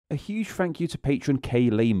A huge thank you to patron Kay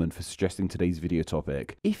Lehman for suggesting today's video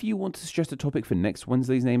topic. If you want to suggest a topic for next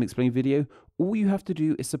Wednesday's Name Explain video, all you have to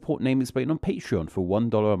do is support Name Explain on Patreon for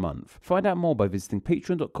 $1 a month. Find out more by visiting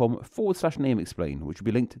patreon.com/nameexplain, which will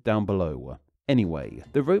be linked down below. Anyway,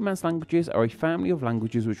 the Romance languages are a family of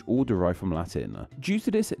languages which all derive from Latin. Due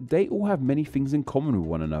to this, they all have many things in common with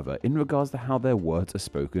one another in regards to how their words are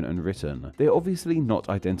spoken and written. They are obviously not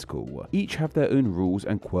identical. Each have their own rules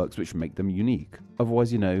and quirks which make them unique.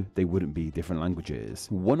 Otherwise, they wouldn't be different languages.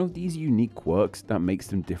 One of these unique quirks that makes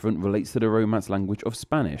them different relates to the Romance language of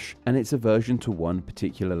Spanish, and its aversion to one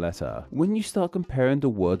particular letter. When you start comparing the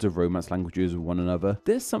words of Romance languages with one another,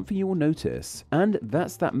 there's something you will notice, and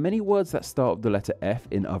that's that many words that start with the letter F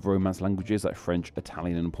in other Romance languages like French,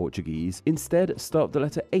 Italian, and Portuguese instead start with the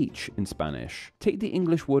letter H in Spanish. Take the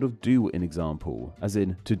English word of do in example, as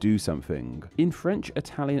in to do something. In French,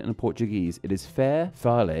 Italian, and Portuguese, it is faire,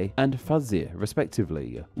 fale, and fazer, respectively,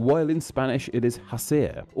 while in Spanish it is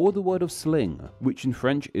hacer, or the word of sling, which in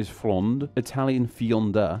French is flonde, Italian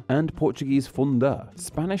fionda, and Portuguese funda.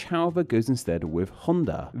 Spanish, however, goes instead with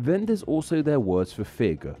honda. Then there's also their words for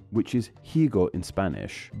fig, which is higo in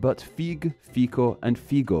Spanish, but fig, fico, and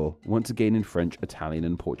figo once again in French, Italian,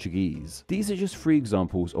 and Portuguese. These are just 3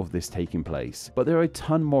 examples of this taking place, but there are a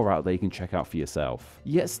ton more out there you can check out for yourself.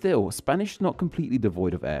 Yet still, Spanish is not completely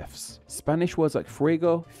devoid of Fs. Spanish words like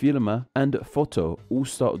fuego, firma, and foto all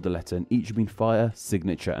start with the letter and each mean fire,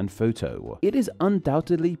 signature, and photo. It is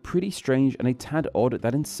undoubtedly pretty strange and a tad odd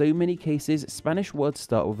that in so many cases Spanish words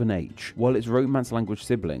start with an H, while its Romance language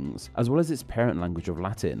siblings, as well as its parent language of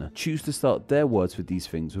Latin, choose to start their words for these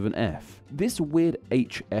things with an F. This weird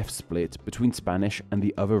HF split between Spanish and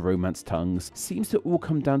the other Romance tongues seems to all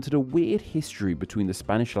come down to the weird history between the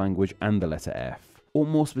Spanish language and the letter F, or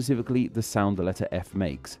more specifically the sound the letter F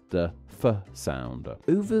makes, the F sound.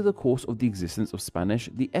 Over the course of the existence of Spanish,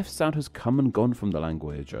 the F sound has come and gone from the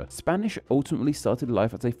language. Spanish ultimately started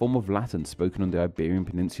life as a form of Latin spoken on the Iberian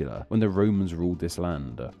Peninsula when the Romans ruled this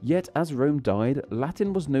land. Yet as Rome died,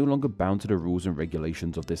 Latin was no longer bound to the rules and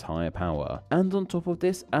regulations of this higher power. And on top of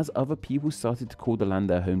this, as other people started to call the land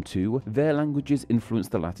their home too, their languages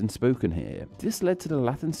influenced the Latin spoken here. This led to the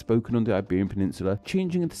Latin spoken on the Iberian Peninsula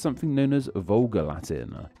changing into something known as Vulgar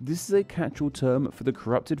Latin. This is a catch-all term for the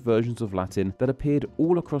corrupted versions of Latin that appeared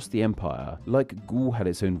all across the empire, like Gaul had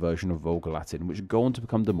its own version of Vulgar Latin, which go on to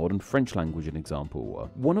become the modern French language an example.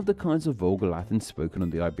 One of the kinds of Vulgar Latin spoken on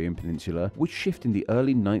the Iberian Peninsula would shift in the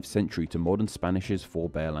early 9th century to modern Spanish's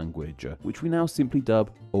forebear language, which we now simply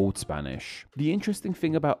dub Old Spanish. The interesting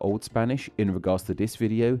thing about Old Spanish in regards to this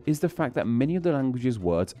video is the fact that many of the language's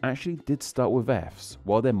words actually did start with Fs,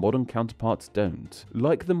 while their modern counterparts don't.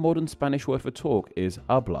 Like the modern Spanish word for talk is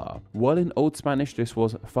habla, while in Old Spanish this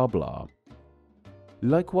was fabla.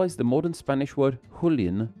 Likewise, the modern Spanish word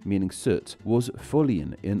julian, meaning soot, was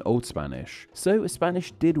folian in Old Spanish. So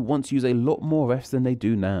Spanish did once use a lot more Fs than they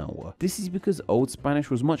do now. This is because Old Spanish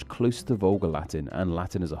was much closer to Vulgar Latin and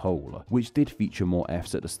Latin as a whole, which did feature more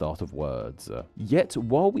Fs at the start of words. Yet,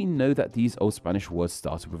 while we know that these Old Spanish words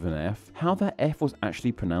started with an F, how that F was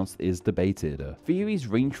actually pronounced is debated. Theories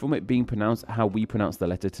range from it being pronounced how we pronounce the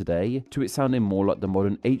letter today, to it sounding more like the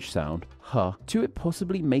modern H sound, huh, to it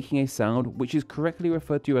possibly making a sound which is correctly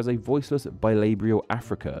referred to as a voiceless bilabial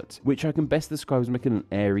affricate, which I can best describe as making an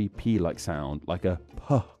airy P-like sound, like a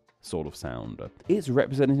puh sort of sound. It's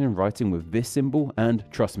represented in writing with this symbol, and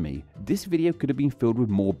trust me, this video could have been filled with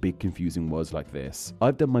more big confusing words like this.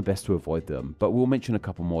 I've done my best to avoid them, but we'll mention a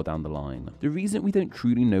couple more down the line. The reason we don't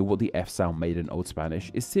truly know what the F sound made in Old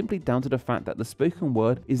Spanish is simply down to the fact that the spoken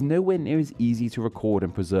word is nowhere near as easy to record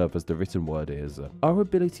and preserve as the written word is. Our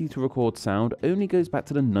ability to record sound only goes back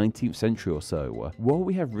to the 19th century or so, while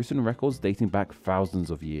we have written records dating back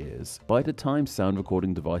thousands of years. By the time sound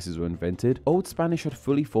recording devices were invented, Old Spanish had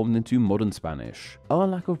fully formed into modern Spanish. Our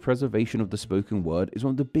lack of preservation of the spoken word is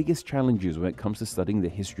one of the biggest challenges when it comes to studying the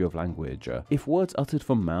history of language. If words uttered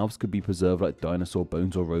from mouths could be preserved like dinosaur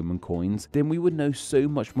bones or Roman coins, then we would know so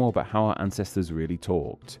much more about how our ancestors really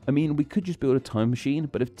talked. I mean, we could just build a time machine,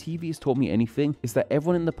 but if TV has taught me anything, it's that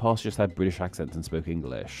everyone in the past just had British accents and spoke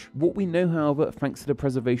English. What we know, however, thanks to the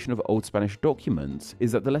preservation of Old Spanish documents,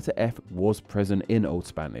 is that the letter F was present in Old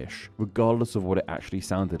Spanish, regardless of what it actually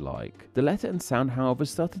sounded like. The letter and sound, however,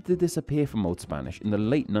 started started to disappear from Old Spanish in the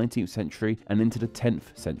late 19th century and into the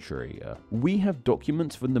 10th century. We have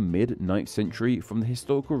documents from the mid-9th century from the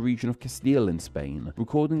historical region of Castile in Spain,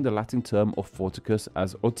 recording the Latin term of forticus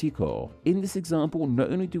as ortico. In this example,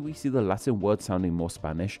 not only do we see the Latin word sounding more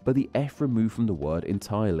Spanish, but the F removed from the word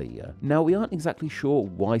entirely. Now, we aren't exactly sure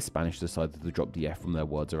why Spanish decided to drop the F from their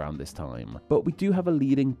words around this time, but we do have a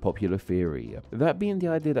leading popular theory, that being the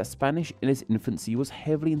idea that Spanish in its infancy was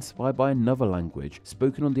heavily inspired by another language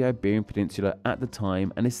spoken on the Iberian Peninsula at the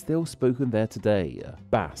time and is still spoken there today,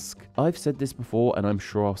 Basque. I've said this before and I'm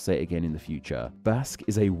sure I'll say it again in the future. Basque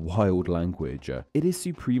is a wild language. It is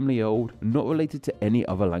supremely old, not related to any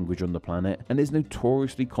other language on the planet, and is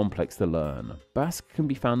notoriously complex to learn. Basque can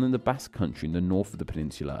be found in the Basque country in the north of the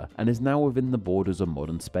peninsula and is now within the borders of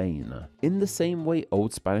modern Spain. In the same way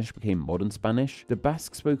Old Spanish became modern Spanish, the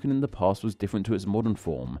Basque spoken in the past was different to its modern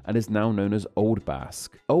form and is now known as Old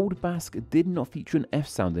Basque. Old Basque did not feature an F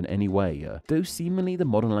sound in any way, though seemingly the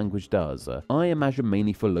modern language does. I imagine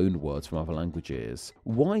mainly for loaned words from other languages.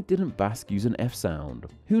 Why didn't Basque use an F sound?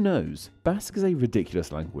 Who knows? Basque is a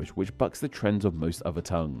ridiculous language which bucks the trends of most other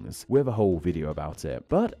tongues. We have a whole video about it.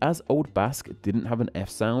 But as Old Basque didn't have an F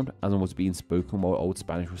sound, as it was being spoken while Old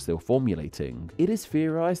Spanish was still formulating, it is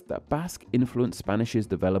theorized that Basque influenced Spanish's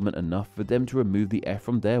development enough for them to remove the F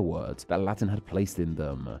from their words that Latin had placed in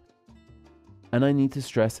them. And I need to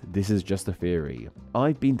stress, this is just a theory.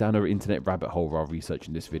 I've been down an internet rabbit hole while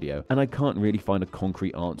researching this video, and I can't really find a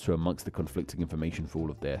concrete answer amongst the conflicting information for all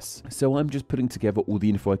of this. So I'm just putting together all the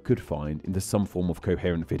info I could find into some form of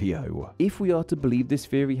coherent video. If we are to believe this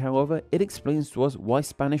theory, however, it explains to us why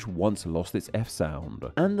Spanish once lost its F sound.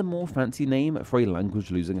 And the more fancy name for a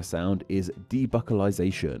language losing a sound is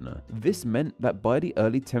debuccalization. This meant that by the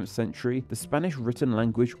early 10th century, the Spanish written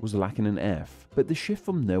language was lacking an F, but the shift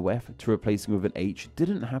from no F to replacing with an H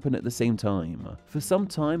didn't happen at the same time. For some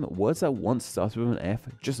time, words that once started with an F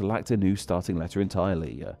just lacked a new starting letter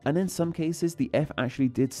entirely, and in some cases the F actually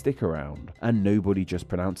did stick around, and nobody just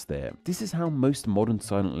pronounced it. This is how most modern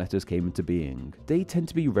silent letters came into being. They tend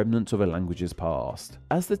to be remnants of a language's past.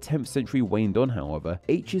 As the 10th century waned on, however,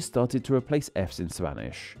 H's started to replace F's in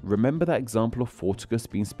Spanish. Remember that example of forticus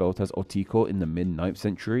being spelled as ortico in the mid-9th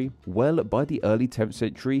century? Well, by the early 10th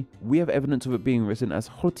century, we have evidence of it being written as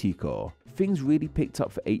hortico. Things really picked up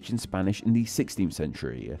for H in Spanish in the 16th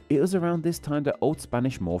century. It was around this time that Old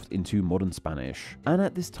Spanish morphed into modern Spanish, and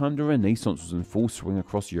at this time the Renaissance was in full swing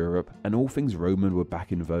across Europe and all things Roman were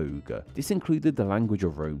back in vogue. This included the language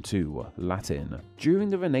of Rome too, Latin. During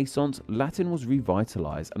the Renaissance, Latin was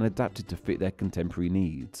revitalized and adapted to fit their contemporary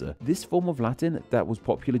needs. This form of Latin that was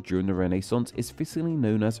popular during the Renaissance is fittingly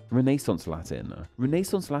known as Renaissance Latin.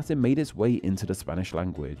 Renaissance Latin made its way into the Spanish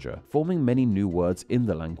language, forming many new words in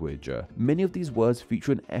the language. Many of these words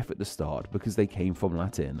feature an F at the start because they came from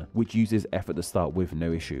Latin, which uses F at the start with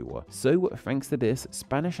no issue. So, thanks to this,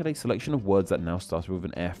 Spanish had a selection of words that now started with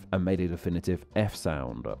an F and made a definitive F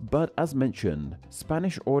sound. But as mentioned,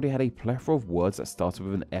 Spanish already had a plethora of words that started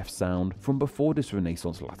with an F sound from before this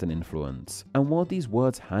Renaissance Latin influence. And while these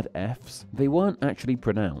words had Fs, they weren't actually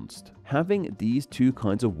pronounced. Having these two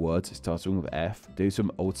kinds of words starting with F, those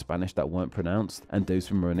from Old Spanish that weren't pronounced, and those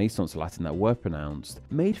from Renaissance Latin that were pronounced,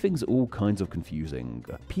 made things all kinds of confusing.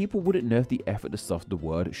 People wouldn't know if the F at the start of the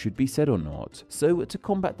word should be said or not. So to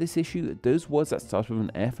combat this issue, those words that started with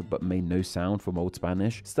an F but made no sound from Old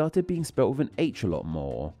Spanish started being spelled with an H a lot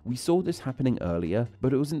more. We saw this happening earlier,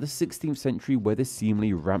 but it was in the 16th century where this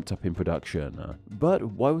seemingly ramped up in production. But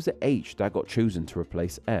why was it H that got chosen to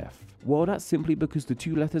replace F? Well, that's simply because the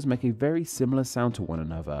two letters make a very similar sound to one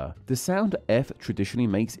another. The sound F traditionally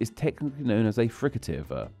makes is technically known as a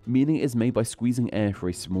fricative, meaning it is made by squeezing air through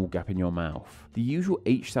a small gap in your mouth. The usual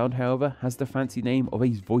H sound, however, has the fancy name of a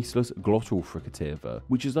voiceless glottal fricative,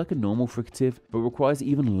 which is like a normal fricative but requires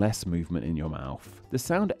even less movement in your mouth. The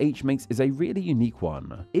sound H makes is a really unique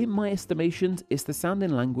one. In my estimations, it's the sound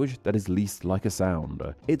in language that is least like a sound.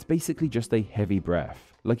 It's basically just a heavy breath.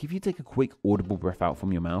 Like if you take a quick audible breath out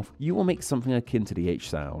from your mouth, you will make something akin to the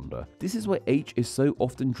H sound. This is why H is so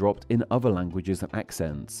often dropped in other languages and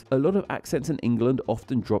accents. A lot of accents in England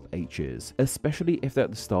often drop H's, especially if they're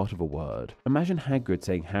at the start of a word. Imagine Hagrid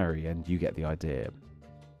saying Harry and you get the idea.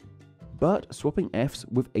 but swapping F's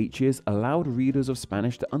with H's allowed readers of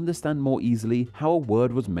Spanish to understand more easily how a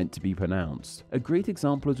word was meant to be pronounced. A great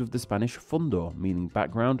example is with the Spanish fondo, meaning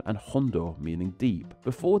background, and hondo, meaning deep.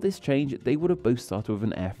 Before this change, they would have both started with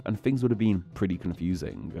an F and things would have been pretty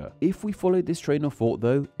confusing. If we follow this train of thought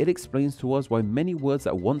though, it explains to us why many words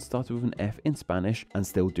that once started with an F in Spanish, and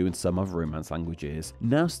still do in some other Romance languages,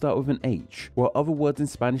 now start with an H, while other words in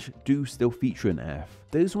Spanish do still feature an F.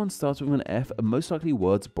 Those ones started with an F are most likely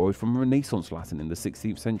words borrowed from Renaissance Latin in the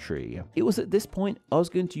 16th century. It was at this point I was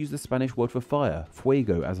going to use the Spanish word for fire,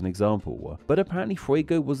 fuego, as an example, but apparently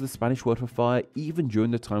fuego was the Spanish word for fire even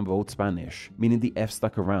during the time of Old Spanish, meaning the F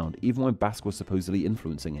stuck around even when Basque was supposedly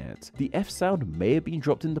influencing it. The F sound may have been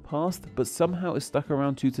dropped in the past, but somehow it's stuck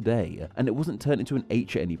around to today, and it wasn't turned into an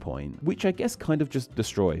H at any point, which I guess kind of just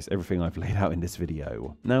destroys everything I've laid out in this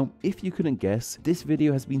video. Now, if you couldn't guess, this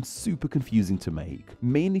video has been super confusing to make,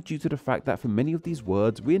 mainly due to the fact that for many of these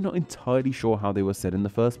words we're not entirely sure how they were said in the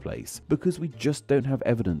first place, because we just don't have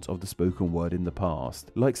evidence of the spoken word in the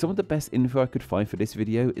past. Like, some of the best info I could find for this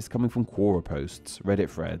video is coming from Quora posts, Reddit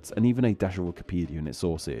threads, and even a dash of Wikipedia and its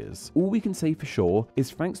sources. All we can say for sure is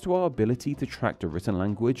thanks to our ability to track the written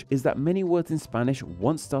language is that many words in Spanish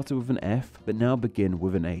once started with an F but now begin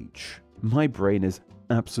with an H. My brain is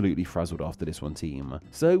absolutely frazzled after this one, team.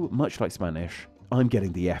 So, much like Spanish, I'm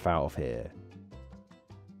getting the F out of here.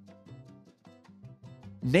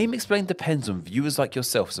 Name Explained depends on viewers like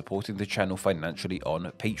yourself supporting the channel financially on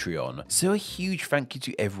Patreon, so a huge thank you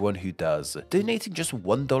to everyone who does. Donating just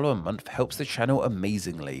 $1 a month helps the channel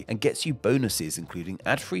amazingly and gets you bonuses including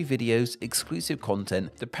ad-free videos, exclusive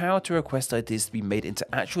content, the power to request ideas to be made into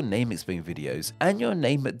actual Name Explained videos, and your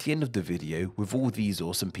name at the end of the video with all these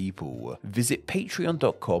awesome people. Visit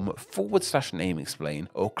patreon.com/NameExplain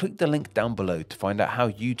or click the link down below to find out how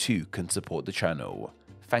you too can support the channel.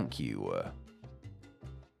 Thank you.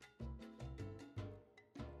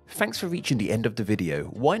 Thanks for reaching the end of the video.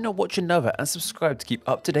 Why not watch another and subscribe to keep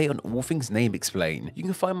up to date on all things Name Explain. You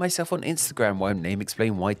can find myself on Instagram where I'm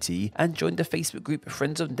NameExplainYT, and join the Facebook group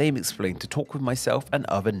Friends of Name Explain to talk with myself and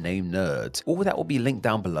other name nerds. All that will be linked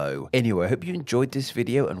down below. Anyway, I hope you enjoyed this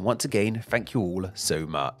video, and once again, thank you all so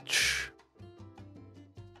much.